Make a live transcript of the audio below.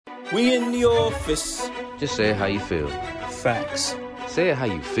We in the office. Just say it how you feel. Facts. Say it how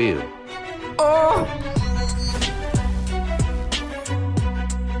you feel. Oh,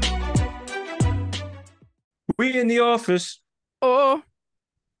 we in the office. Oh,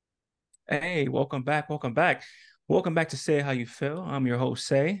 Hey, welcome back. Welcome back. Welcome back to Say How You Feel. I'm your host,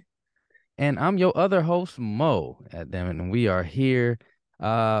 Say. and I'm your other host, Mo. Damn it, and we are here.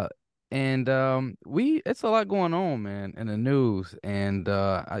 Uh, and we it's a lot going on, man, in the news. And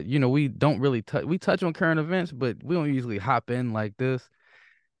we don't really touch on current events, but we don't usually hop in like this.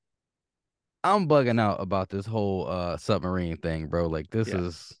 I'm bugging out about this whole submarine thing, bro. Like this Yeah,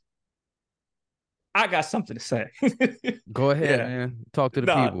 is I got something to say. Go ahead, Yeah. man. Talk to the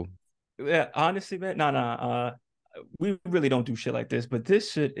Nah, people. yeah, honestly, man. Nah. We really don't do shit like this, but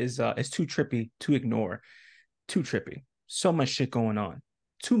this shit is too trippy to ignore. Too trippy. So much shit going on.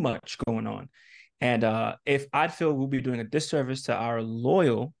 Too much going on. And if I'd feel we'll be doing a disservice to our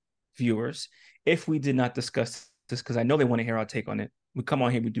loyal viewers if we did not discuss this, because I know they want to hear our take on it. We come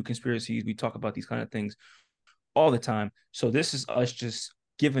on here, we do conspiracies, we talk about these kind of things all the time. So this is us just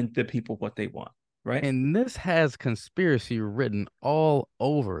giving the people what they want, right? And this has conspiracy written all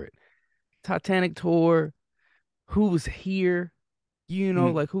over it. Titanic tour, who's here,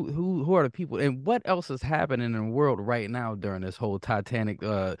 Mm, like who are the people and what else is happening in the world right now during this whole Titanic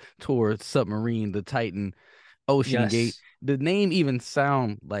tour, submarine, the Titan, Ocean Gate. yes, The name even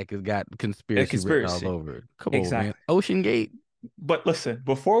sound like it's got a conspiracy written all conspiracy. over it. Come on, man. Exactly. Ocean Gate. But listen,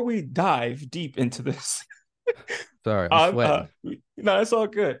 before we dive deep into this, Sorry, I'm sweating. no, it's all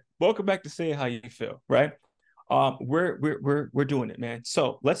good. Welcome back to Say How You Feel, right? We're doing it, man.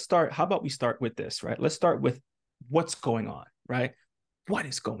 So let's start. How about we start with this, right? Let's start with what's going on, right? What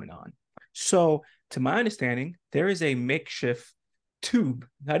is going on? So, to my understanding, there is a makeshift tube,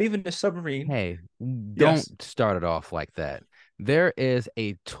 not even a submarine. Hey, Yes. don't start it off like that. There is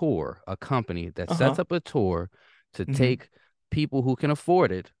a tour, a company that sets Uh-huh. up a tour to Mm-hmm. take people who can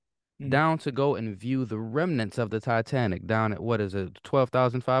afford it Mm-hmm. down to go and view the remnants of the Titanic down at what is it,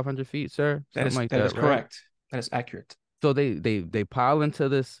 12,500 feet, sir? That Something is like that that, is right? correct. That is accurate. So they pile into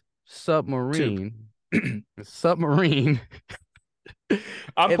this Tube. submarine, submarine,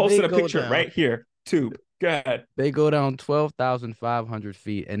 I'm and they posting a go picture down. right here. Tube. Go ahead. They go down 12,500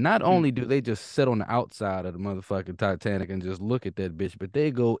 feet. And not Mm. only do they just sit on the outside of the motherfucking Titanic and just look at that bitch, but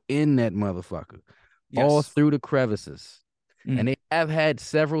they go in that motherfucker all Yes. through the crevices. And Mm. they have had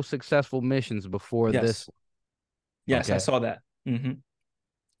several successful missions before this Yes. one. Yes, I Okay. saw that. Mm-hmm.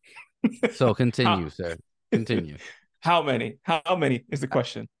 So how continue, sir. Continue. how many? How many is the I,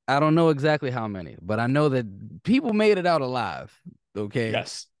 question? I don't know exactly how many, but I know that people made it out alive. Okay.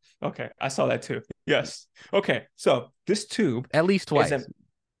 Yes. Okay, I saw that too. Yes. Okay, so this tube At least is a twice.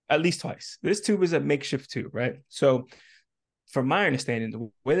 at least twice. This tube is a makeshift tube, right? So, from my understanding, the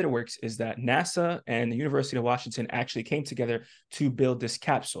way that it works is that NASA and the University of Washington actually came together to build this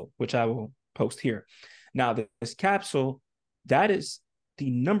capsule, which I will post here. Now, this capsule, that is the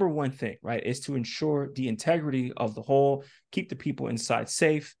number one thing, right? Is to ensure the integrity of the hull, keep the people inside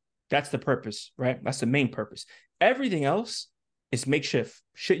safe. That's the purpose, right? That's the main purpose. Everything else is makeshift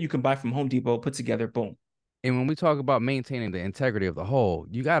shit you can buy from Home Depot, put together, boom. And when we talk about maintaining the integrity of the whole,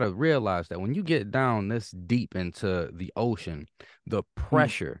 you got to realize that when you get down this deep into the ocean, the Mm,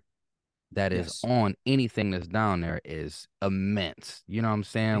 pressure that is yes, on anything that's down there is immense. You know what I'm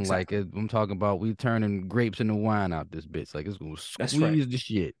saying? Like exactly. I'm talking about we turning grapes into wine out this bitch. Like it's gonna That's right. squeeze the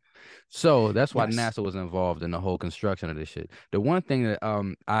shit. So that's why Yes. NASA was involved in the whole construction of this shit. The one thing that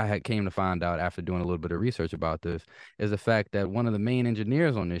I had came to find out after doing a little bit of research about this is the fact that one of the main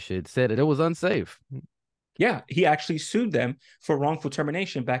engineers on this shit said that it was unsafe. Yeah, he actually sued them for wrongful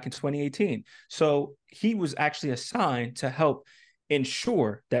termination back in 2018. So he was actually assigned to help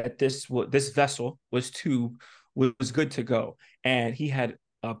ensure that this vessel was good to go, and he had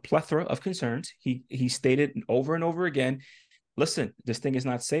a plethora of concerns. He stated over and over again, "Listen, this thing is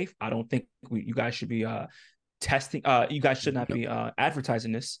not safe. I don't think you guys should be testing. You guys should not be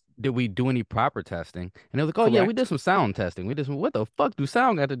advertising this." Did we do any proper testing? And they was like, oh yeah, we did Correct. some sound testing. We did some, what the fuck do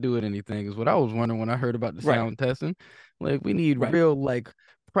sound got to do with anything? Is what I was wondering when I heard about the Right. sound testing. Like we need Right. real like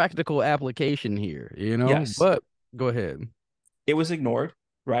practical application here. Yes. But go ahead. It was ignored,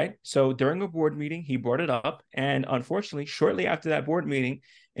 right? So during a board meeting, he brought it up. And unfortunately, shortly after that board meeting,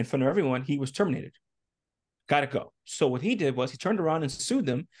 in front of everyone, he was terminated. Got to go. So what he did was he turned around and sued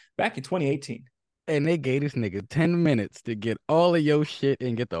them back in 2018. And they gave this nigga 10 minutes to get all of your shit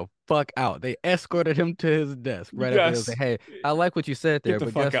and get the fuck out. They escorted him to his desk right after they was like, Yes. hey, I like what you said Get there, the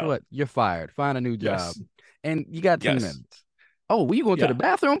but fuck guess out. what? You're fired. Find a new job. Yes. And you got 10 Yes. minutes. Oh, were you going to the Yeah.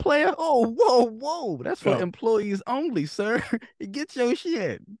 bathroom, player? Oh, whoa, whoa. That's for No. employees only, sir. Get your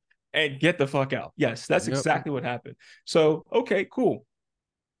shit. and get the fuck out. Yes, that's Yep. exactly what happened. So, okay, cool.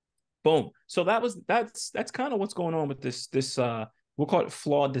 Boom. So that's kind of what's going on with this we'll call it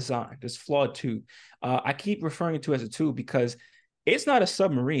flawed design, this flawed tube. I keep referring to it as a tube because it's not a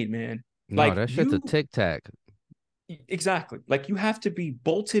submarine, man. No, Like that shit's a you tic tac. exactly. Like you have to be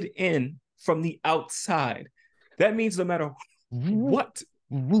bolted in from the outside. That means no matter what,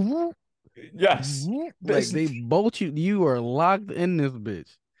 yes, Like this they bolt you, you are locked in this bitch.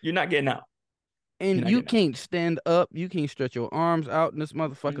 you're not getting out. You're And not you getting out. can't stand up, you can't stretch your arms out in this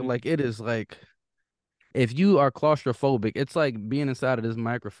motherfucker. Mm, Like it is like if you are claustrophobic, it's like being inside of this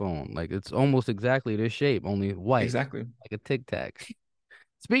microphone. Like it's almost exactly this shape, only white, exactly. like a tic tac.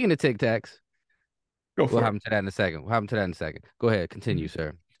 Speaking of tic tacs, Go we'll for it. happen to that in a second. We'll happen to that in a second. Go ahead, continue, Mhm.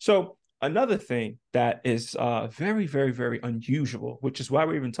 sir. So another thing that is very, very, very unusual, which is why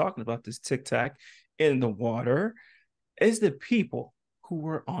we're even talking about this tic tac in the water, is the people who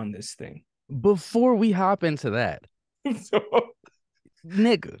were on this thing. Before we hop into that, So,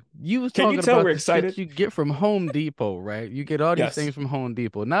 nigga, you was can you talking tell about we're the shit excited? you get from Home Depot, right? You get all these Yes, things from Home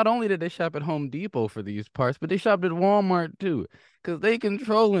Depot. Not only did they shop at Home Depot for these parts, but they shopped at Walmart too. Cause they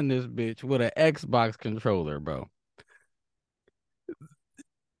controlling this bitch with an Xbox controller, bro.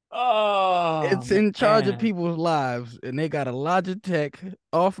 oh It's in charge of man, people's lives, and they got a Logitech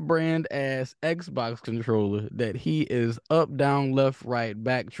off-brand ass Xbox controller that he is up, down, left, right,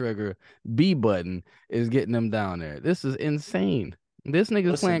 back trigger, B button is getting them down there. This is insane. This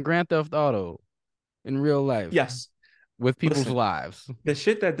nigga's playing listen, Grand Theft Auto in real life yes, with people's listen, lives. the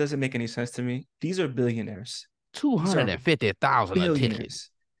shit that doesn't make any sense to me, these are billionaires. Two These hundred are and fifty thousand a ticket. billionaires.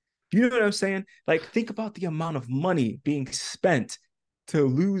 You know what I'm saying? Like, think about the amount of money being spent to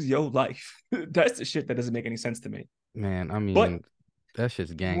lose your life. That's the shit that doesn't make any sense to me. Man, I But mean, that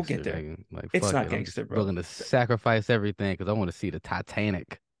shit's we'll get gangster, there. nigga. Like, It's fuck not it. I'm just gangster, bro. willing to sacrifice everything because I want to see the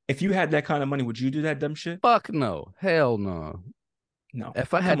Titanic. If you had that kind of money, would you do that dumb shit? Fuck no. Hell no. No.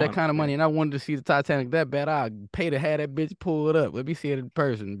 If I had Come that on, kind of money man. and I wanted to see the Titanic that bad, I'd pay to have that bitch pull it up. Let me see it in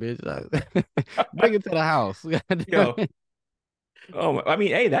person, bitch. Bring it to the house. Goddamn Yo. it. Oh, I mean,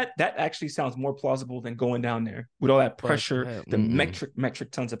 hey, that actually sounds more plausible than going down there with all that Fuck pressure, that. the Mm-mm.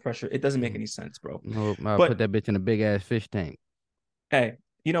 metric tons of pressure. It doesn't make any sense, bro. Nope. I'll put But that bitch in a big ass fish tank. hey,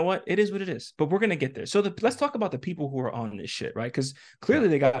 you know what? It is what it is. But we're gonna get there. So let's talk about the people who are on this shit, right? Because Yeah. clearly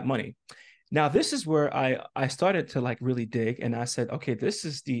they got money. Now this is where I started to like really dig, and I said, okay, this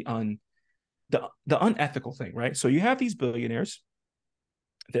is the unethical thing, right? So you have these billionaires,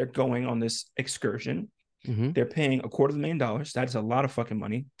 they're going on this excursion, Mm-hmm. they're paying $250,000. That is a lot of fucking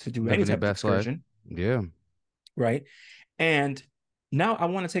money to do any Living their type of best life. excursion, Yeah. right? And now I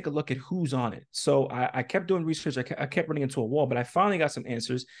want to take a look at who's on it. So I kept doing research. I kept running into a wall, but I finally got some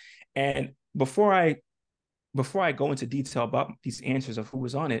answers. And before I go into detail about these answers of who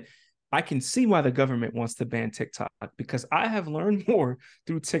was on it, I can see why the government wants to ban TikTok because I have learned more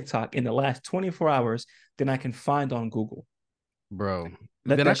through TikTok in the last 24 hours than I can find on Google. Bro.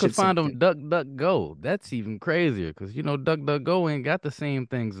 Let Then I that could shit find sink them in. DuckDuckGo. That's even crazier because you know DuckDuckGo ain't got the same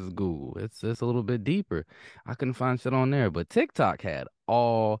things as Google. It's a little bit deeper. I couldn't find shit on there, but TikTok had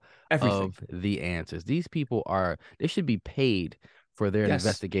all Everything. of the answers. These people are they should be paid for their Yes,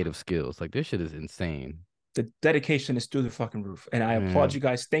 investigative skills. Like this shit is insane. the dedication is through the fucking roof. And I applaud Man. you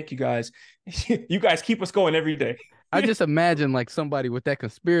guys. Thank you guys. You guys keep us going every day. I just imagine like somebody with that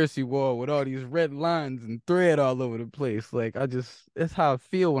conspiracy wall with all these red lines and thread all over the place. Like I just that's how I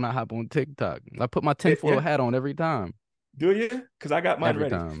feel when I hop on TikTok. I put my tinfoil Yeah. hat on every time. Do you? Because I got mine Every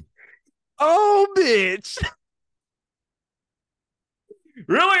ready. time. Oh, bitch.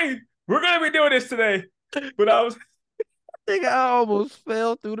 Really? We're gonna be doing this today. But Think I almost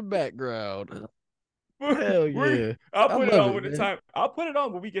fell through the background. Hell we're yeah. I'll I put it love on it, when the man. time. I'll put it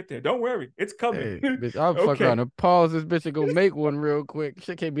on when we get there. Don't worry. It's coming. Hey, bitch, I'll fuck around Okay. and pause this bitch and go make one real quick.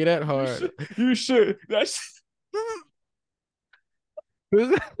 Shit can't be that You hard. should. You should. That's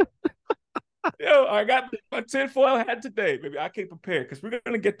yo, I got my tinfoil hat today. Maybe I can't prepare because we're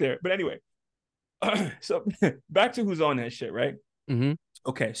gonna get there. But anyway, so back to who's on that shit, right? Mm-hmm.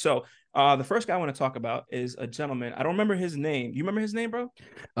 Okay, so the first guy I want to talk about is a gentleman. I don't remember his name. You remember his name, bro?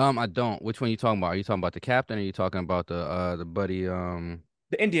 I don't. Which one you talking about? Are you talking about the captain or are you talking about the buddy The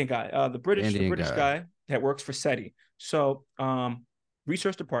Indian guy, the The Indian British guy? guy that works for SETI. So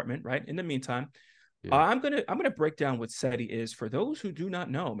research department, right? In the meantime, Yeah. I'm gonna break down what SETI is for those who do not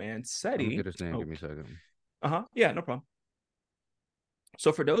know, man. I'm gonna get SETI. his name. Give me a Okay. second. Yeah, no problem.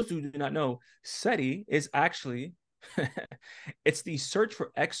 So for those who do not know, SETI is actually it's the search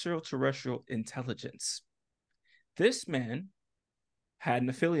for extraterrestrial intelligence. This man had an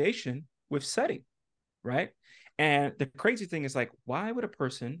affiliation with SETI, right? And the crazy thing is like, why would a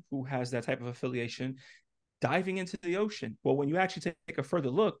person who has that type of affiliation diving into the ocean? Well, when you actually take a further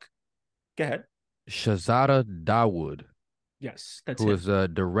look, go ahead. Shahzada Dawood, Yes, that's who him. is a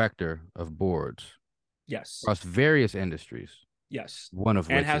director of boards Yes, across various industries, yes, one of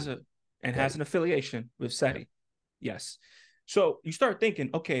and which has is a and has an SETI. affiliation with Yeah. SETI. Yes. So you start thinking,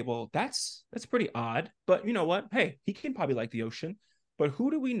 okay, well, that's pretty odd, but you know what? Hey, he can probably like the ocean, but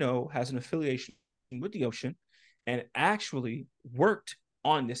who do we know has an affiliation with the ocean and actually worked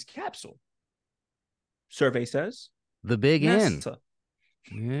on this capsule? Survey says The Big N. NASA.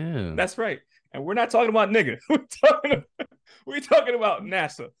 Yeah. That's right. And we're not talking about nigga. We're talking about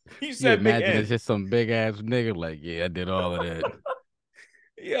NASA. You You said big imagine it's N. just some big ass nigga like, yeah, I did all of that.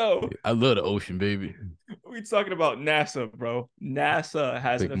 Yo, I love the ocean, baby. we talking about NASA, bro. NASA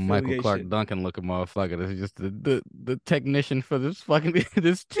has an Big Michael Clark affiliation. Duncan looking motherfucker. This is just the technician for this fucking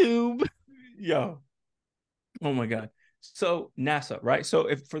this tube. Yo, oh my God. So NASA, right? So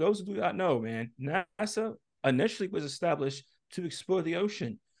if for those who do not know, man, NASA initially was established to explore the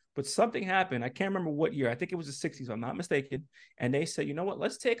ocean, but something happened. I can't remember what year. I think it was the 60s, if I'm not mistaken. And they said, you know what?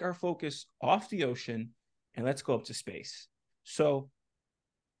 Let's take our focus off the ocean and let's go up to space. So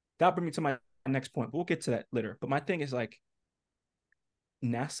that brings me to my next point. But we'll get to that later. But my thing is like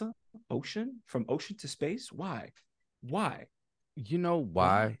NASA, ocean, from ocean to space. Why? Why? You know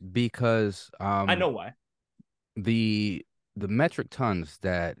why? Why? Because I know why. the the metric tons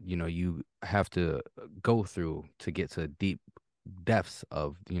that you have to go through to get to deep depths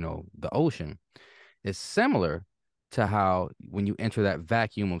of the ocean is similar to how when you enter that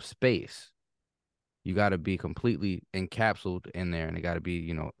vacuum of space, you got to be completely encapsulated in there, and it got to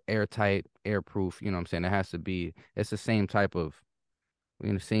be airtight, airproof. You know what I'm saying? It has to be. It's the same type of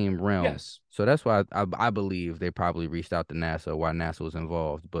in the same realm. Yes. So that's why I believe they probably reached out to NASA, why NASA was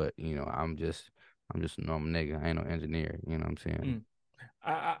involved. But I'm just a normal nigga. I ain't no engineer. You know what I'm saying? Mm.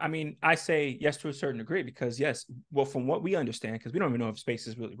 I mean, I say yes to a certain degree because yes, well, from what we understand, because we don't even know if space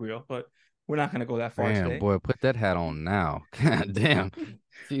is really real, but we're not going to go that far Man, today. boy, put that hat on now. God damn.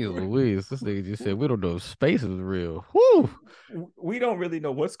 Jeez Louise, this nigga just said we don't know if space is real. Whoo! We don't really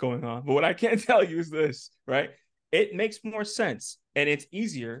know what's going on, but what I can tell you is this, right? It makes more sense and it's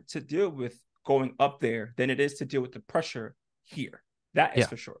easier to deal with going up there than it is to deal with the pressure here. That is Yeah,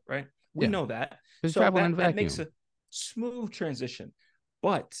 for sure, right? We yeah. know that. Because So traveling in that makes vacuum. a smooth transition.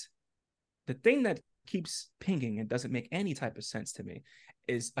 But the thing that keeps pinging and doesn't make any type of sense to me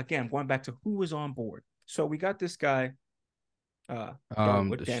is again going back to who was on board. So we got this guy,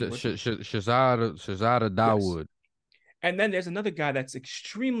 Darwood, Danwood. Shazada Yes. Dawood, And then there's another guy that's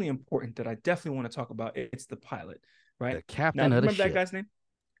extremely important that I definitely want to talk about. It's the pilot, right? the Now, captain do you of the remember that ship. guy's name?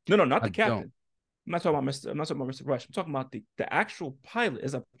 No, no, not I the don't. captain. I'm not talking about Mr. Rush. I'm talking about the actual pilot.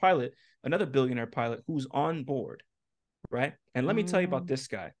 Is a pilot, another billionaire pilot who's on board, right? And let me tell you about Um, this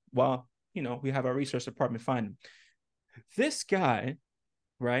guy. While we have our research department find him. This guy,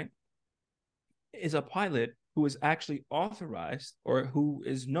 right, is a pilot who is actually authorized or who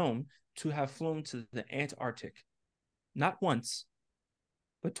is known to have flown to the Antarctic, not once,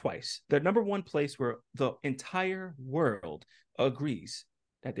 but twice. The number one place where the entire world agrees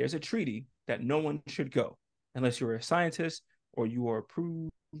that there's a treaty that no one should go unless you're a scientist or you are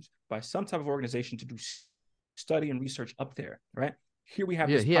approved by some type of organization to do study and research up there, right? Here we have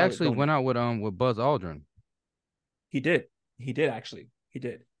yeah, this he pilot actually going went there. out with Buzz Aldrin. He did. He did actually. He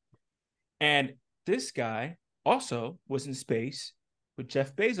did. And this guy also was in space with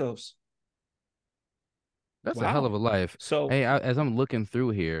Jeff Bezos. That's a hell of Wow. a life. So, Hey, as I'm looking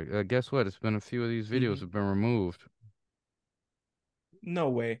through here, guess what? It's been a few of these videos mm-hmm, have been removed. no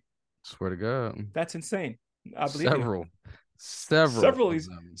way. Swear to God, That's insane. I believe you. several, several Several of of these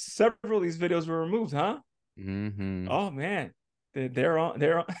them. several of these videos were removed, huh? Hmm. Oh man. They're on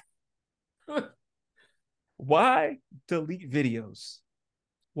they're on. Why delete videos?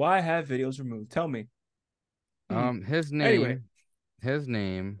 Why have videos removed? Tell me. Hmm. Um, his Anyway. name, his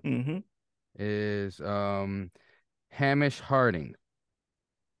name Mm-hmm. is Hamish Harding.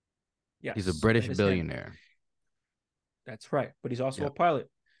 He's a Yes, British that is him. billionaire. That's right. But he's also a Yep, pilot.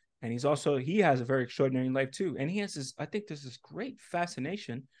 And he has a very extraordinary life too. And he has this, I think there's this great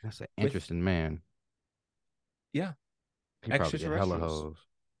fascination that's an with, interesting man. yeah, He probably get hella extraterrestrials. hoes.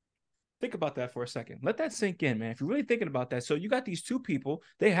 Think about that for a second. Let that sink in, man. If you're really thinking about that, so you got these two people,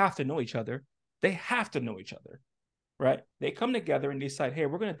 they have to know each other. They have to know each other, right? They come together and decide, hey,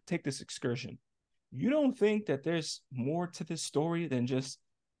 we're going to take this excursion. You don't think that there's more to this story than just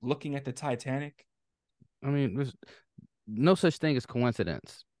looking at the Titanic? I mean, there's no such thing as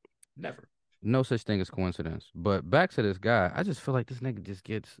coincidence. Never. No such thing as coincidence. But back to this guy, I just feel like this nigga just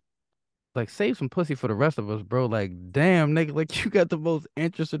gets like save some pussy for the rest of us, bro. Like, damn, nigga, like you got the most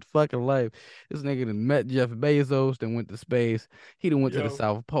interesting fucking life. This nigga done met Jeff Bezos, then went to space. He done went to the Yo,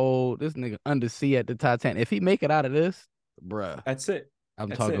 South Pole. This nigga undersea at the Titanic. If he make it out of this, bruh, that's it. I'm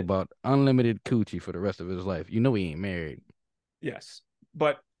That's talking it. about unlimited coochie for the rest of his life. You know he ain't married. Yes.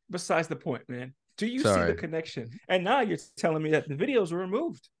 But besides the point, man, do you see the Sorry. connection? And now you're telling me that the videos were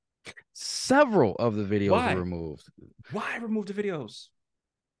removed. Several of the videos were Why? removed Why remove the videos?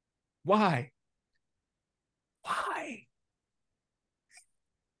 Why? Why?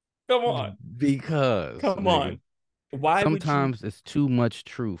 Come on. because, Come nigga, on. Why would you? sometimes it's too much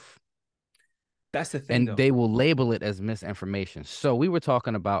truth. That's the thing, And though. they will label it as misinformation. So we were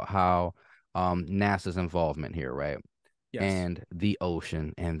talking about how NASA's involvement here, right? Yes. And the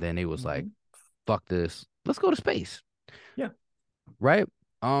ocean, and then it was like, Hmm. fuck this, let's go to space, Yeah. right?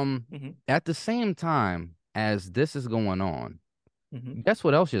 Hmm. At the same time as this is going on, Hmm. guess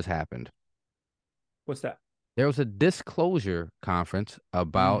what else just happened? What's that? There was a disclosure conference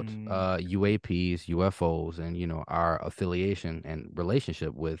about Mm. UAPs, UFOs, and our affiliation and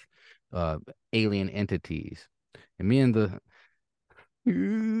relationship with uh alien entities. And me and the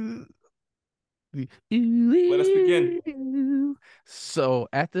Let us begin. so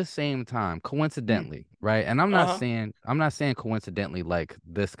at the same time, Mm. coincidentally, right? And I'm not Uh-huh. saying coincidentally like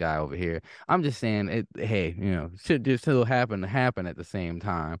this guy over here. I'm just saying it, hey, shit just still happen to happen at the same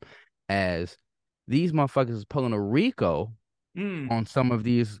time as these motherfuckers is pulling a Rico Mm. on some of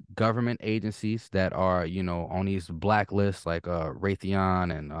these government agencies that are, on these blacklists like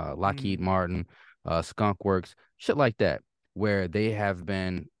Raytheon and Lockheed Mm. Martin, Skunk Works, shit like that, where they have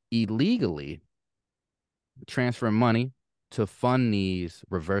been illegally transferring money to fund these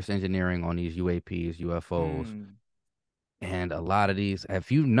reverse engineering on these UAPs, UFOs, Mm. and a lot of these.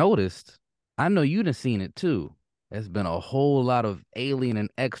 If you noticed, I know you've done seen it too. There's been a whole lot of alien and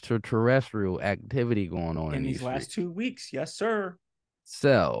extraterrestrial activity going on in In these these last streets. 2 weeks, yes, sir.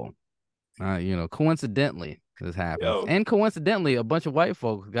 So, coincidentally, this happens. Yo. And coincidentally, a bunch of white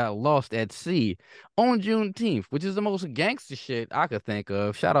folks got lost at sea on Juneteenth, which is the most gangster shit I could think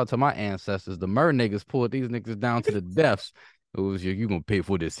of. Shout out to my ancestors. The mer niggas pulled these niggas down to the deaths. It was you gonna pay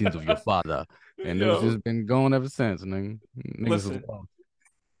for the sins of your father. And it was Yo. just been going ever since, nigga. Niggas was Listen. lost.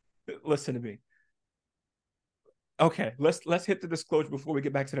 Listen to me. Okay, let's hit the disclosure before we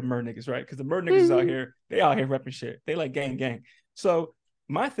get back to the mer niggas, right? Because the mer niggas out here, they out here repping shit. They like gang gang. So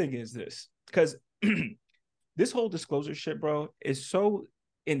my thing is this, because this whole disclosure shit, bro, is so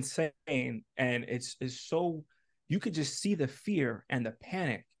insane, and it's is so you could just see the fear and the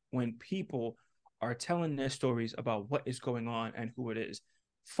panic when people are telling their stories about what is going on and who it is.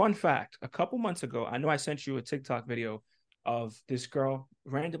 Fun fact: a couple months ago, I know I sent you a TikTok video of this girl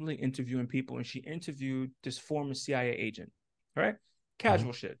randomly interviewing people, and she interviewed this former CIA agent. All right, Mhm.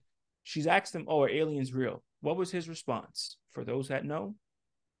 casual shit. She's asked him, "Oh, are aliens real?" What was his response? For those that know,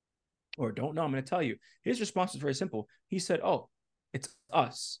 or don't know, I'm going to tell you. His response was very simple. He said, "Oh, it's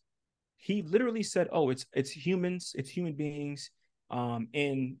us." He literally said, "Oh, it's humans, it's human beings,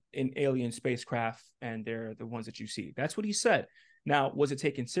 in alien spacecraft, and they're the ones that you see." That's what he said. Now, was it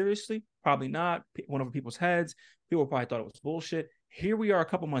taken seriously? Probably not. Went over people's heads. People probably thought it was bullshit. Here we are a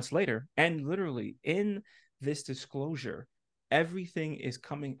couple months later, and literally in this disclosure, everything is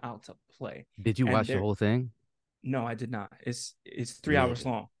coming out to play. Did you And watch the there, whole thing? no, I did not. It's 3 hours Nigga,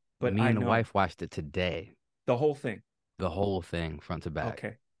 long, but me I and the know wife watched it today. the whole thing. The whole thing, front to back.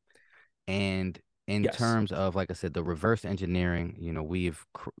 Okay. And in Yes. terms of, like I said, the reverse engineering,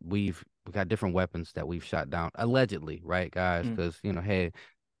 we got different weapons that we've shot down allegedly, right, guys? Mm. Because hey,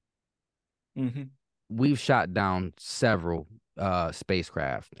 Hmm. we've shot down several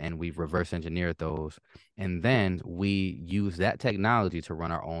spacecraft and we've reverse engineered those, and then Correct. we use that technology to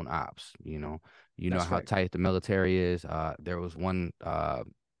run our own ops. You know That's how right. tight the military is. There was one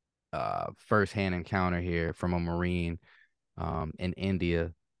first-hand encounter here from a Marine in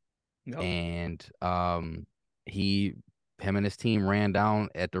India, Yep. and he him and his team ran down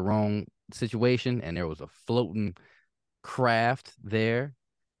at the wrong situation, and there was a floating craft there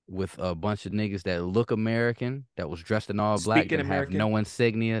with a bunch of niggas that look American, that was dressed in all black, Speaking didn't have American. no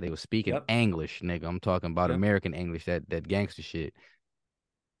insignia. They were speaking Yep. English, nigga. I'm talking about Yep. American English, that gangster shit.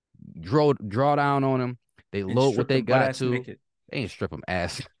 Draw down on them. They And load what stripped they them butt got ass to. naked. They ain't strip them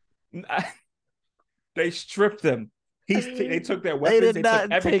ass. They stripped them. They took their They weapons. did They took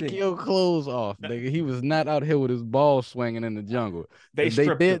not take everything. your clothes off, nigga. He was not out here with his balls swinging in the jungle. They They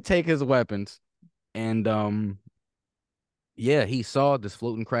stripped did them. take his weapons, and yeah, he saw this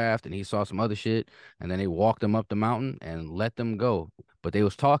floating craft and he saw some other shit, and then they walked him up the mountain and let them go. But they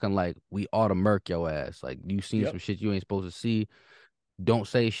was talking like, we ought to murk your ass. Like, you seen some Yep. shit you ain't supposed to see. Don't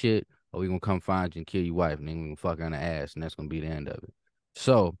say shit. or we gonna come find you and kill your wife, and then we gonna fuck her in the ass, and that's gonna be the end of it.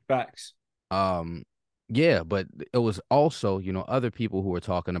 So, Facts. um, yeah, but it was also, other people who were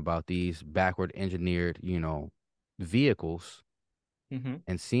talking about these backward engineered, vehicles Hmm.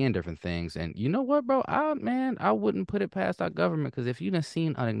 and seeing different things. And you know what, bro? I wouldn't put it past our government because if you done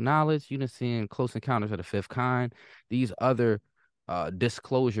seen Unacknowledged, you done seen Close Encounters of the Fifth Kind, these other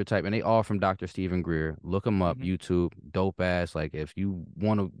disclosure type, and they all from Dr. Stephen Greer. Look them up, Hmm. YouTube, dope ass. Like if you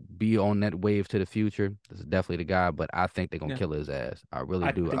want to be on that wave to the future, this is definitely the guy. But I think they're gonna Yeah, kill his ass. I really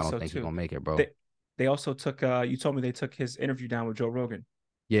I do. I think don't so think he's too. gonna make it, bro. They they also took. You told me they took his interview down with Joe Rogan.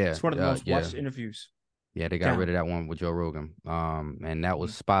 Yeah, It's one of the most yeah. watched interviews Yeah, they got rid down. of that one with Joe Rogan. And that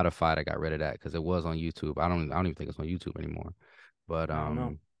was Mhm. Spotify that got rid of that because it was on YouTube. I don't even think it's on YouTube anymore. But I don't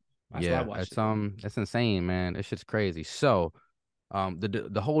know. That's why I yeah, watched it. it's insane, man. This shit's crazy. So,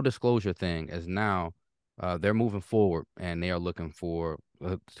 the whole disclosure thing is now they're moving forward and they are looking for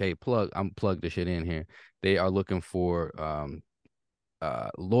say I'm plug this shit in here. They are looking for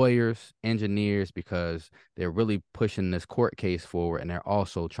lawyers, engineers, because they're really pushing this court case forward and they're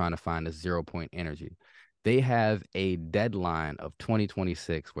also trying to find a 0 point energy. They have a deadline of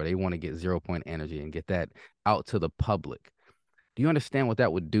 2026 where they want to get 0 point energy and get that out to the public. Do you understand what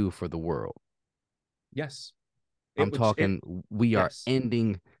that would do for the world? Yes, it I'm would. It talking, we are yes.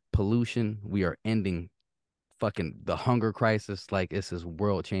 ending pollution. We are ending fucking the hunger crisis. Like, it's this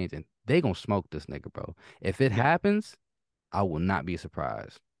world changing. They gonna smoke this nigga, bro. If it Yeah. happens, I will not be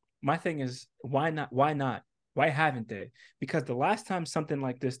surprised. My thing is, why not? Why not? Why haven't they? Because the last time something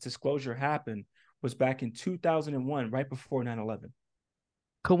like this disclosure happened was back in 2001, right before 9/11.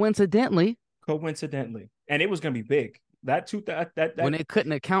 Coincidentally, Coincidentally, and it was going to be big. That two when that they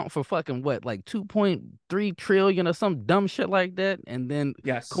couldn't account for fucking what, like 2.3 trillion or some dumb shit like that, and then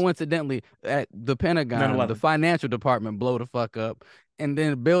yes, coincidentally at the Pentagon, the 9/11 financial department blow the fuck up, and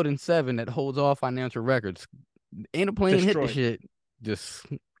then Building 7 that holds all financial records, ain't a plane hit the destroyed, shit, just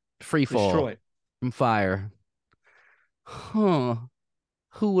free fall destroyed. from fire. Huh?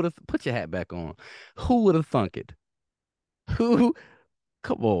 Who would have put your hat back on? Who would have thunk it? Who?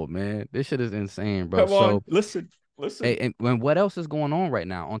 Come on, man, this shit is insane, bro. Come on, So, listen, hey, listen. and what else is going on right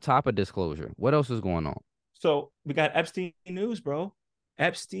now on top of disclosure? What else is going on? So we got Epstein news, bro.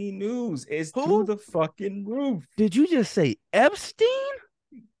 Epstein news is through Who? the fucking roof, Did you just say Epstein?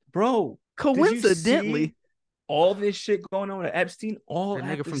 bro. Did you Coincidentally, see all this shit going on with Epstein all that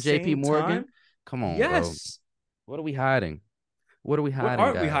at nigga the from JP same Morgan. time? Come on, bro. Yes. What are we hiding? What are we What hiding,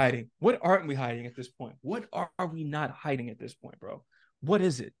 aren't we guys? hiding? What aren't we hiding at this point? What are we not hiding at this point, bro? What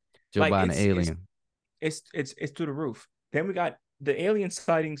is it? Joe Like Biden, it's it's alien. it's it's it's through the roof. Then we got the alien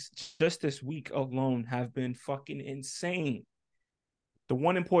sightings just this week alone have been fucking insane. The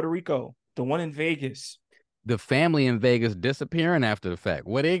one in Puerto Rico, the one in Vegas. The family in Vegas disappearing after the fact.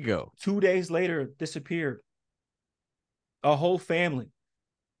 Where they go? 2 days later, disappeared. A whole family.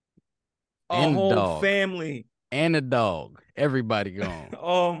 A And the whole dog. family. And the dog. Everybody gone.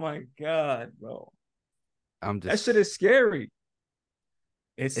 Oh my god, bro. I'm That just shit is scary.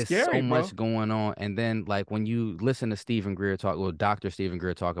 It's it's so scary, bro. much going on. And then like when you listen to Stephen Greer talk, well, Dr. Stephen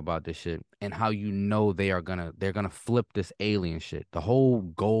Greer talk about this shit and how they're gonna flip this alien shit. The whole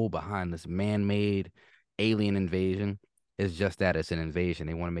goal behind this man-made alien invasion is just that it's an invasion.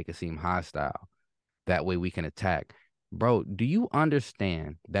 They want to make it seem hostile. That way we can attack. Bro, do you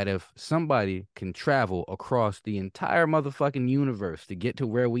understand that if somebody can travel across the entire motherfucking universe to get to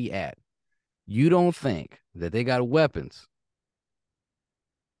where we at, you don't think that they got weapons?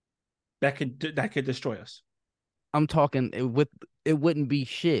 That could destroy us. I'm talking it wouldn't be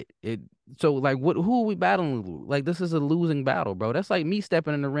shit. So like who are we battling? Like this is a losing battle, bro. That's like me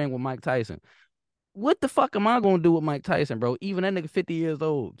stepping in the ring with Mike Tyson. What the fuck am I gonna do with Mike Tyson, bro? Even that nigga 50 years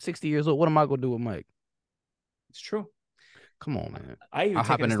old, 60 years old. What am I gonna do with Mike? It's true. Come on, man. I even I'll take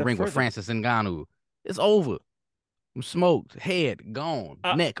hop it a in the step ring with further. Francis Ngannou. It's over. I'm smoked, head gone,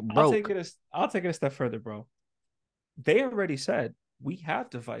 I, neck I'll take broke. it I'll take it a step further, bro. They already said we have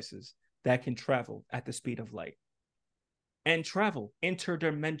devices that can travel at the speed of light and travel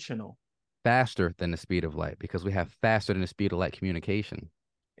interdimensional. Faster than the speed of light because we have faster than the speed of light communication.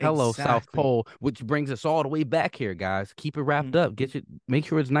 Hello, South Exactly. Pole, which brings us all the way back here, guys. Keep it wrapped Mhm. up. Make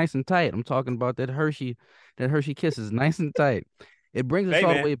sure it's nice and tight. I'm talking about that Hershey kiss is nice and tight. It brings us Hey, all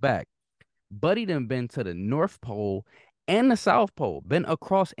the man. way back. Buddy done been to the North Pole and the South Pole, been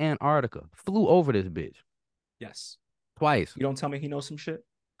across Antarctica, flew over this bitch Yes. twice. You don't tell me he knows some shit.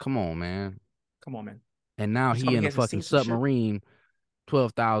 Come on, man. Come on, man. And now You tell he me in he a hasn't fucking seen some shit. submarine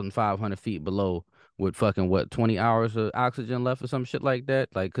 12,500 feet below with fucking what, 20 hours of oxygen left or some shit like that.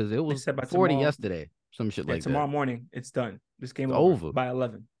 Like, cause it They was said by 40 tomorrow. yesterday, some shit Yeah, like that. tomorrow morning it's done. This game It's over over. by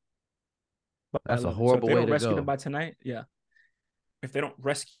 11. by That's a 11. So if horrible they way don't to rescue them go. by tonight, yeah. If they don't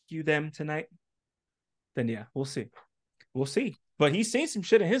rescue them tonight, then yeah, we'll see. We'll see. But he's seen some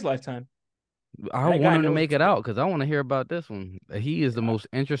shit in his lifetime. I That want guy him to knows make what's it going out on. because I want to hear about this one. He is the Yeah. most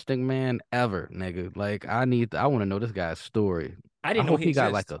interesting man ever, nigga. Like I want to know this guy's story. I didn't know he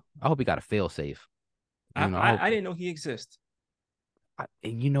exists. I hope he got a fail safe. I, You know, I I hope. I didn't know he exists.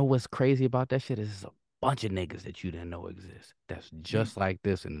 And you know what's crazy about that shit is there's a bunch of niggas that you didn't know exist. That's Mm, just like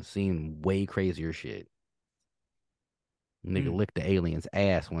this and seen way crazier shit. Nigga mm. licked the alien's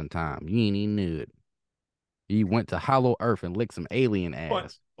ass one time. You ain't even knew it. He went to Hollow Earth and licked some alien Fun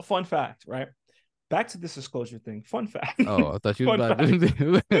ass. fun fact, right? Back to this disclosure thing. Fun fact. Oh, I thought you was Fun about fact.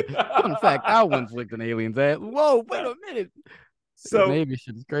 to. Fun fact, I once licked an alien's ass. Whoa, wait a minute. The So Navy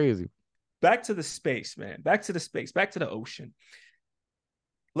shit is crazy. back to the space, man. Back to the space. Back to the ocean.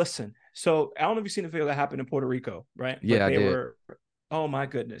 Listen. So I don't know if you've seen the video that happened in Puerto Rico, right? But Yeah, I they did. were, oh my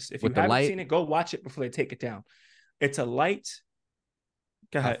goodness. If you With the haven't light, seen it, go watch it before they take it down. It's a light.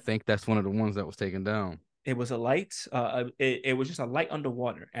 Go I ahead. think that's one of the ones that was taken down. It was a light. It was just a light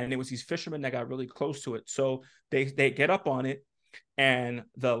underwater, and it was these fishermen that got really close to it. So they get up on it, and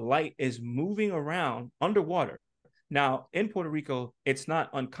the light is moving around underwater. Now in Puerto Rico, it's not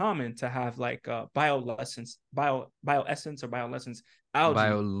uncommon to have like bioessence or bioluminescence algae,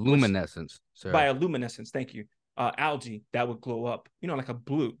 which Bioluminescence, sir. bioluminescence. Thank you. Algae that would glow up, like a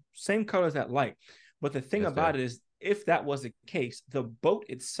blue, same color as that light. But the thing Yes, sir. about it is, if that was the case, the boat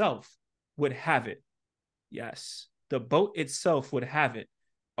itself would have it. Yes, the boat itself would have it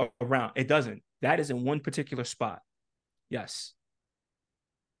around. It doesn't. That is in one particular spot. Yes.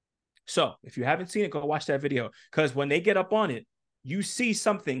 So if you haven't seen it, go watch that video. Because when they get up on it, you see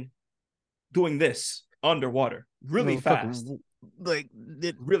something doing this underwater really fast, Motherfucker, like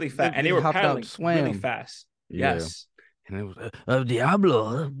really fast. And they they were hopped out, paddling really swam. fast. Yeah. Yes. And it was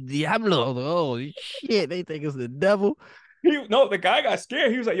Diablo, Diablo. Oh shit, they think it's the devil. No, the guy got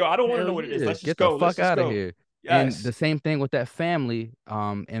scared. He was like, yo, I don't want to Hell know what it is. yeah, Let's just get the go. Let's fuck just out of go. here. And the Yes. same thing with that family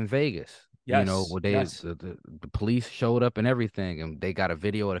in Vegas. You know, Yes. where Yes. the police showed up and everything, and they got a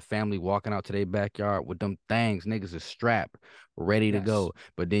video of the family walking out to their backyard with them things. Niggas is strapped, ready to Yes. go.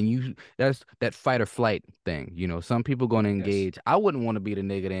 But then that's that fight or flight thing. You know, some people gonna Yes. engage. I wouldn't want to be the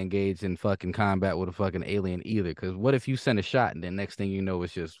nigga to engage in fucking combat with a fucking alien either. Because what if you send a shot and then next thing you know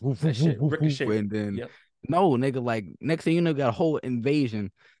it's just woof, That woof, woof, shit woof, woof, ricocheted. and then Yep. no nigga, like next thing you know got a whole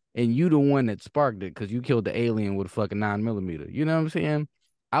invasion and you the one that sparked it because you killed the alien with a fucking 9 millimeter. You know what I'm saying?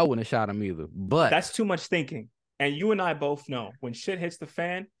 I wouldn't have shot him either. But That's too much thinking. And you and I both know when shit hits the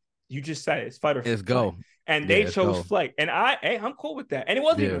fan, you just said it, it's fight or it's flight. go. And Yeah, they it's chose go. flight. And I'm cool with that. And it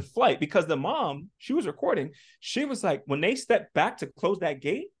wasn't Yeah. even flight because the mom, she was recording. She was like, when they stepped back to close that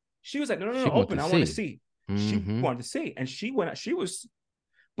gate, she was like, no, no, She no, went open. to I want to see. see. She Mm-hmm. wanted to see. And she went, she was,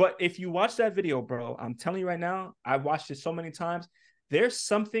 but if you watch that video, bro, I'm telling you right now, I watched it so many times. There's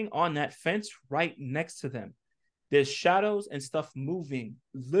something on that fence right next to them. There's shadows and stuff moving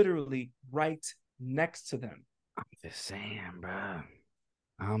literally right next to them. I'm just saying, bro.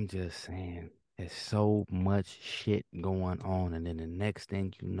 I'm just saying. There's so much shit going on. And then the next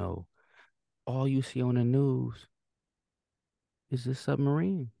thing you know, all you see on the news is a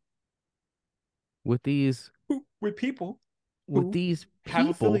submarine with With people who these have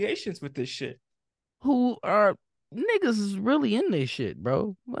people affiliations with this shit. who are niggas is really in this shit,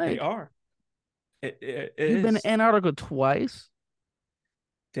 bro. They Like, are. It you've been to is. Antarctica twice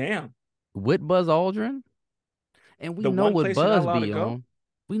Damn. with Buzz Aldrin. And we The know one what place you're not Buzz allowed to be go. on.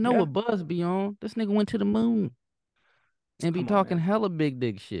 We know Yeah. what Buzz be on. This nigga went to the moon and be Come on, talking man. hella big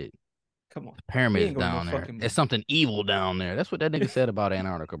dick shit. Come on. The He pyramids ain't going to no down there. fucking There's moon. something evil down there. That's what that nigga said about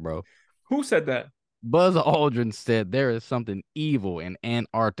Antarctica, bro. Who said that? Buzz Aldrin said there is something evil in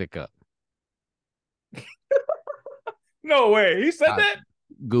Antarctica. No way. He said I that?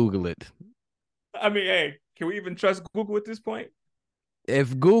 Google it. I mean, hey, can we even trust Google at this point?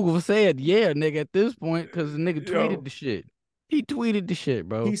 If Google said, yeah, nigga, at this point, because the nigga tweeted Yo, the shit. He tweeted the shit,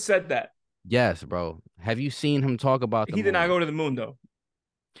 bro. he said that. Yes, bro. Have you seen him talk about the He did not moon? go to the moon, though.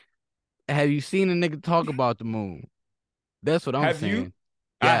 Have you seen a nigga talk about the moon? That's what I'm Have you? saying.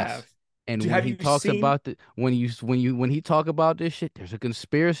 I Yes. have. And when Have he you talks seen? about the when he talk about this shit, there's a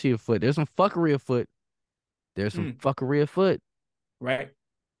conspiracy afoot. There's some fuckery afoot. There's some Mm, fuckery afoot. right.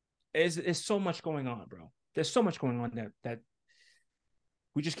 It's so much going on, bro. There's so much going on that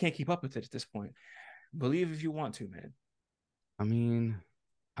we just can't keep up with it at this point. Believe if you want to, man. I mean,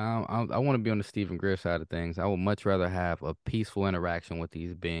 I want to be on the Stephen Greer side of things. I would much rather have a peaceful interaction with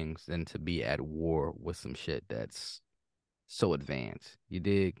these beings than to be at war with some shit that's so advanced. You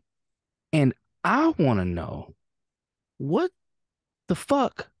dig? And I want to know what the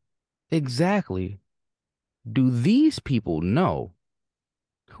fuck exactly do these people know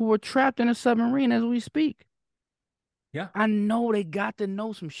who are trapped in a submarine as we speak? Yeah, I know they got to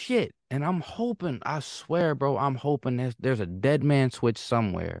know some shit. And I'm hoping, I swear, bro, I'm hoping there's a dead man switch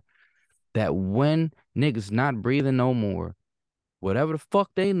somewhere that when niggas not breathing no more, whatever the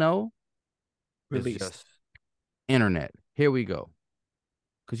fuck they know is released. just internet. Here we go.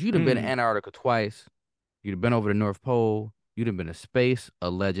 Because you'd have been to Mm, Antarctica twice. You'd have been over the North Pole. You'd have been to space,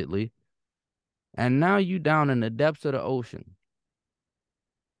 allegedly. And now you down in the depths of the ocean.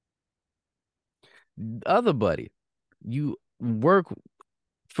 Other buddy, you work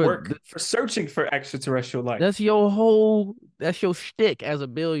for work for searching for extraterrestrial life. that's your shtick as a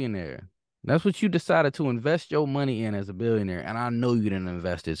billionaire. That's what you decided to invest your money in as a billionaire. And I know you didn't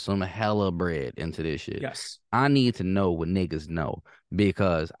invested some hella bread into this shit. Yes. I need to know what niggas know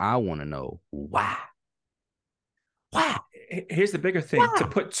because I want to know why. Why? Here's the bigger thing: to Why?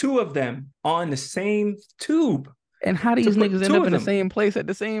 put two of them on the same tube, And how to these put niggas end two up of in the them, same place at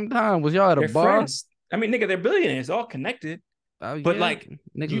the same time? Was y'all at a they're bar? friends. I mean, nigga, they're billionaires, all connected. Oh But yeah. like,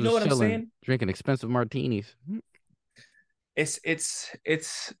 Niggas you know was what I'm chilling, saying? drinking expensive martinis.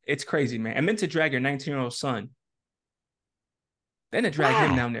 It's crazy, man. I meant to drag your 19-year-old son, then to drag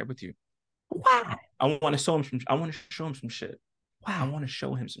him Why? down there with you. Why? I want to show him some. I want to show him some shit. I Why? want to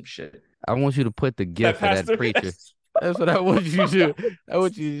show him some shit. I want you to put the That gift of that pastor. preacher. That's what I want you to do. I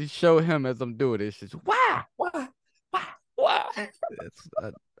want you to show him as I'm doing this shit. Why? Why? Why? Why? It's,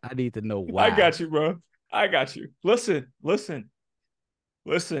 I need to know I why. got you, bro. I got you. Listen.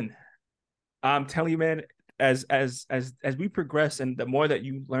 I'm telling you, man. As we progress, and the more that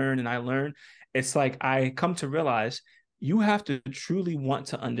you learn and I learn, it's like I come to realize you have to truly want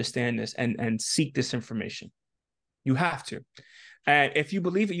to understand this and seek this information. You have to. And if you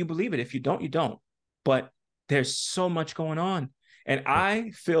believe it, you believe it. If you don't, you don't. But there's so much going on. And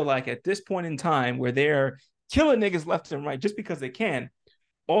I feel like at this point in time where they're killing niggas left and right just because they can,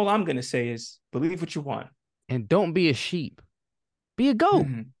 all I'm going to say is believe what you want. And don't be a sheep. Be a goat.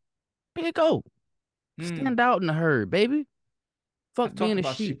 Mm, Be a goat. mm. Stand out in the herd, baby. Fuck I've being talked a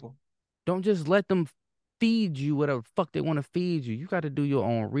about sheep. sheeple. Don't just let them feed you whatever the fuck they want to feed you. You got to do your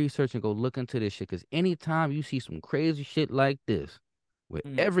own research and go look into this shit. Because anytime you see some crazy shit like this, where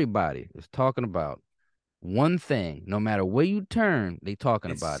Mm. everybody is talking about one thing, no matter where you turn, they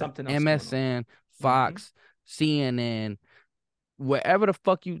talking It's about it. something else going on. MSN, Mm-hmm. Fox, CNN, wherever the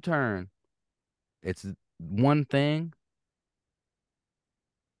fuck you turn, it's one thing.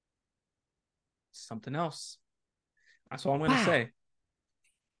 Something else. That's all I'm going to Why? say.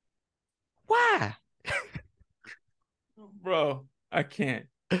 Why? Bro, I can't.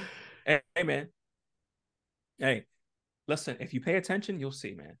 Hey, man. Hey, listen, if you pay attention, you'll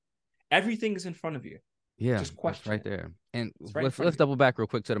see, man. Everything is in front of you. Yeah, Just it's question right it. there. And It's right in front let's of you. double back real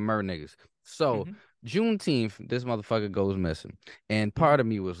quick to the Mer niggas. So Mm-hmm. Juneteenth, this motherfucker goes missing. And Mm-hmm. part of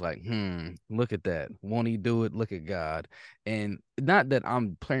me was like, look at that. Won't he do it? Look at God. And not that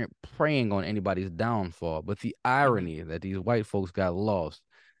I'm praying on anybody's downfall, but the Mm-hmm. irony that these white folks got lost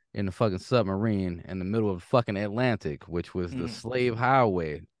in the fucking submarine in the middle of the fucking Atlantic, which was the Mm-hmm. slave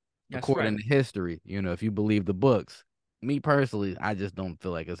highway, That's right. according to history, if you believe the books. Me personally, I just don't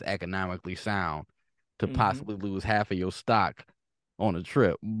feel like it's economically sound to Mm-hmm. possibly lose half of your stock on a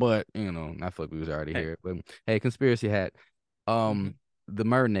trip. But I fuck we was already Hey. here. But hey, conspiracy hat. Mm-hmm. The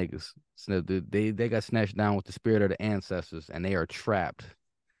mer niggas. So they got snatched down with the spirit of the ancestors and they are trapped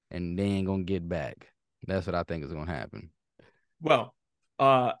and they ain't gonna get back. That's what I think is gonna happen. Well,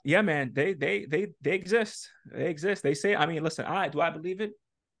 yeah, man. They exist. They exist. They say. I mean, listen. I believe it?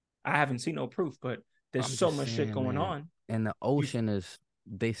 I haven't seen no proof, but there's I'm so just much shit saying, going man. on. And the You, ocean is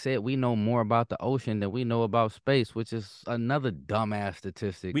they said we know more about the ocean than we know about space, which is another dumbass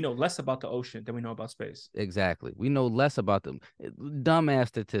statistic. we know less about the ocean than we know about space. Exactly. We know less about them. Dumbass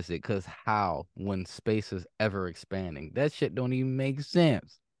statistic, because how when space is ever expanding? That shit don't even make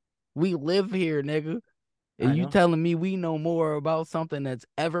sense. We live here, nigga. And I you know. telling me we know more about something that's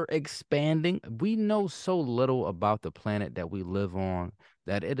ever expanding? We know so little about the planet that we live on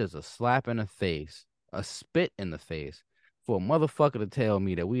that it is a slap in the face, a spit in the face for a motherfucker to tell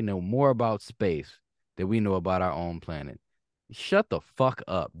me that we know more about space than we know about our own planet. Shut the fuck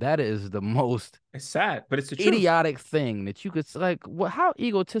up. That is the most It's sad, but it's the truth. idiotic thing that you could like. What? How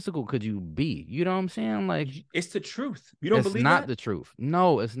egotistical could you be? You know what I'm saying? Like, It's the truth. You don't it's believe not that? the truth.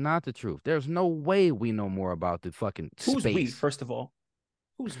 No, it's not the truth. There's no way we know more about the fucking Who's we? space. First of all,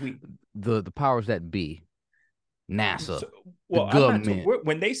 who's we? The powers that be, NASA, So, the well, I'm not. government.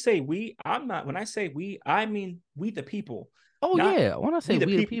 When they say we, I'm not. When I say we, I mean we the people, Oh not yeah, when I say we the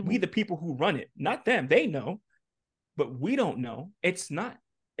we the people. We people, the people who run it, not them. They know, but we don't know. It's not.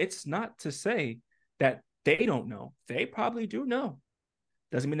 it's not to say that they don't know. They probably do know.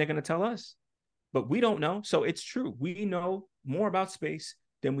 Doesn't mean they're going to tell us, but we don't know. So it's true. We know more about space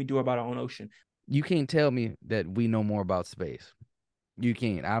than we do about our own ocean. You can't tell me that we know more about space. You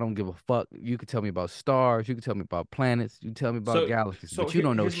can't. I don't give a fuck. You can tell me about stars. You can tell me about planets. You can tell me about So galaxies, so but you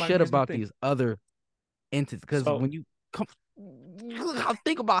don't know shit here's the about thing. these other entities. Because So when you come,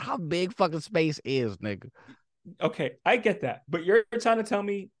 think about how big fucking space is, nigga. okay, I get that, but you're trying to tell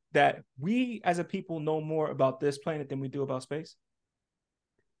me that we as a people know more about this planet than we do about space,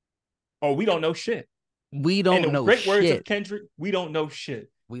 or we don't know shit. We In don't the know great words of shit. Kendrick, we don't know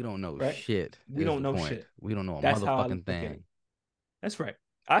shit. We don't know Right? shit. We Is don't the know point? shit. We don't know a That's how I motherfucking look at it. thing. That's right.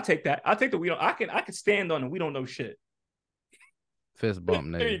 I take that. I take that we don't. I can stand on it. We don't know shit. Fist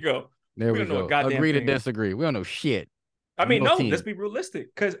bump, There you nigga. go. There We we don't know a go. goddamn Agree to thing. disagree. We don't know shit. I mean, No no. Let's team. be realistic,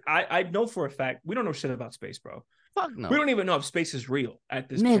 because I know for a fact we don't know shit about space, bro. Fuck We no. don't even know if space is real at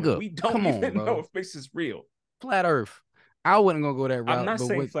this point. Nigga, We don't come on, even know bro. if space is real. Flat Earth. I wouldn't gonna go that I'm route, not but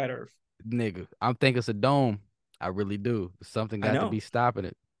saying what, flat Earth. nigga? I'm thinking it's a dome. I really do. Something I got to be know. stopping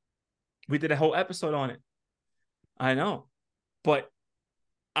it. We did a whole episode on it. I know, but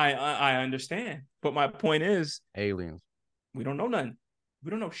I understand. But my point is, Aliens. we don't know nothing. We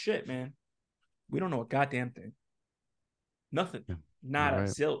don't know shit, man. We don't know a goddamn thing. Nothing. Yeah, Not you're a right.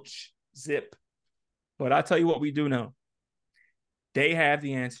 zilch. Zip. But I tell you what we do know. They have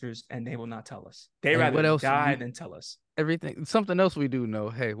the answers and they will not tell us. They And rather what else? die than tell us. Everything. Something else we do know.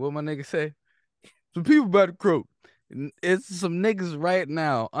 Hey, what my nigga say? Some people about to croak. It's some niggas right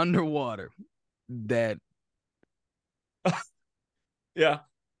now underwater that Yeah.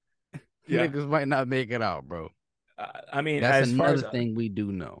 Yeah. niggas might not make it out, bro. I mean, That's as far another as thing we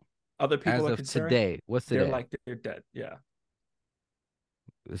do know. other people As are of concerned, today, what's they're today? like they're dead. Yeah.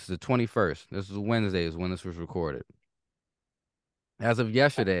 This is the 21st. This is Wednesday is when this was recorded. As of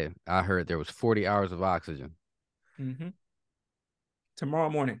yesterday, I heard there was 40 hours of oxygen. Mm-hmm. Tomorrow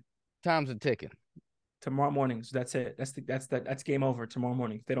morning. Time's a ticking. Tomorrow morning. So that's it. That's game over tomorrow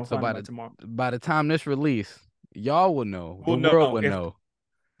morning. If they don't So find them by tomorrow. by the time this release, y'all will know. The We'll world know will know.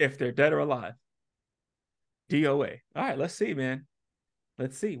 if they're dead or alive. DOA. All right, let's see, man.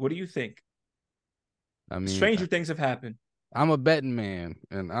 Let's see. What do you think? I mean, Stranger things have happened. I'm a betting man,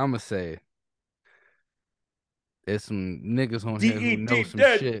 and I'ma say there's some niggas on here who know DED some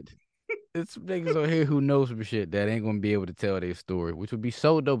dead. shit. It's some niggas on here who know some shit that ain't gonna be able to tell their story, which would be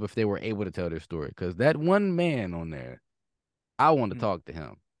so dope if they were able to tell their story. Cause that one man on there, I want to Mm. talk to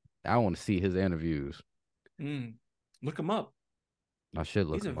him. I want to see his interviews. Mm. Look him up. I should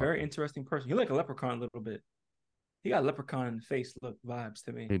look He's a him up. very interesting person. He like a leprechaun a little bit. He got leprechaun in the face look vibes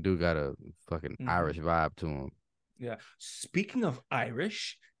to me. He do got a fucking Irish vibe to him. Yeah. Speaking of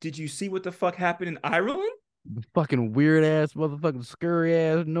Irish, did you see what the fuck happened in Ireland? The fucking weird ass motherfucking scurry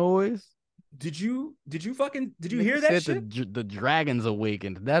ass noise. Did you Nigga hear that said shit? the dragons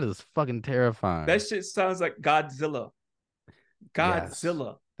awakened. That is fucking terrifying. That shit sounds like Godzilla. Yes,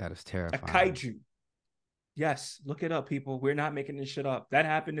 Godzilla. that is A terrifying. kaiju. Yes, look it up, people. We're not making this shit up. That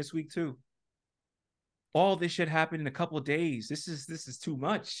happened this week too. All this shit happened in a couple of days. This is too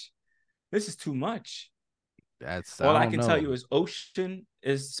much. This is too much. That's All I I don't can tell you know. is ocean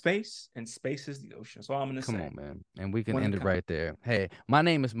is space and space is the ocean. That's all I'm gonna Come say. on, man. And we can When end it it comes, right there. Hey, my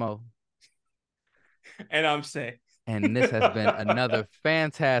name is Mo, and I'm saying, and this has been another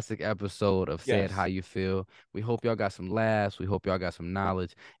fantastic episode of Say It How yes, You Feel. We hope y'all got some laughs. We hope y'all got some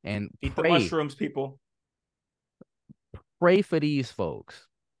knowledge. And eat the mushrooms, people. pray for these folks.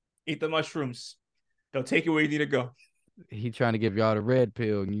 Eat the mushrooms. They'll take you where you need to go. He trying to give y'all the red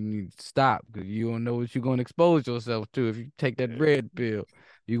pill, and you need to stop because you don't know what you're gonna expose yourself to if you take that red pill.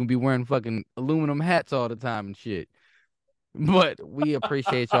 You're gonna be wearing fucking aluminum hats all the time and shit. But we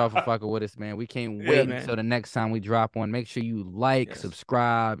appreciate y'all for fucking with us, man. We can't Yeah, wait man. until the next time we drop one. Make sure you like, Yes,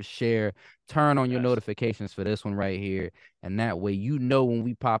 subscribe, share, turn on your yes, notifications for this one right here. And that way you know when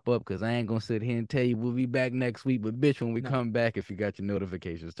we pop up, because I ain't gonna sit here and tell you we'll be back next week. But bitch, when we no, come back, if you got your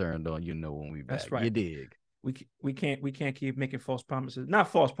notifications turned on, you know when we back. that's You right. dig? We can't keep making false promises.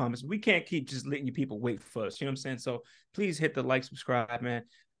 Not false promises. We can't keep just letting you people wait for us. You know what I'm saying? So please hit the like, subscribe, man.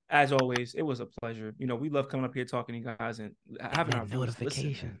 As always, it was a pleasure. We love coming up here talking to you guys and And having our that viewers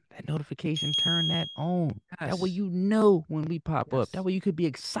listen, man. notification, turn that on. That way Yes, you know when we pop up. That yes, way you could be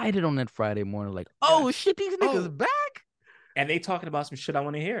excited on that Friday morning, like, oh yes. shit, these niggas Oh, back. and they talking about some shit I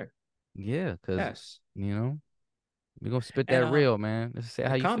want to hear. Yeah, because Yes, you know, we're gonna spit and that real, man. Let's say the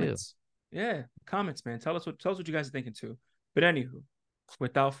how you feel. comments, yeah, comments, man. Tell us what you guys are thinking too. But anywho,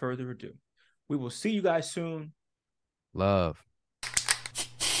 without further ado, we will see you guys soon. Love.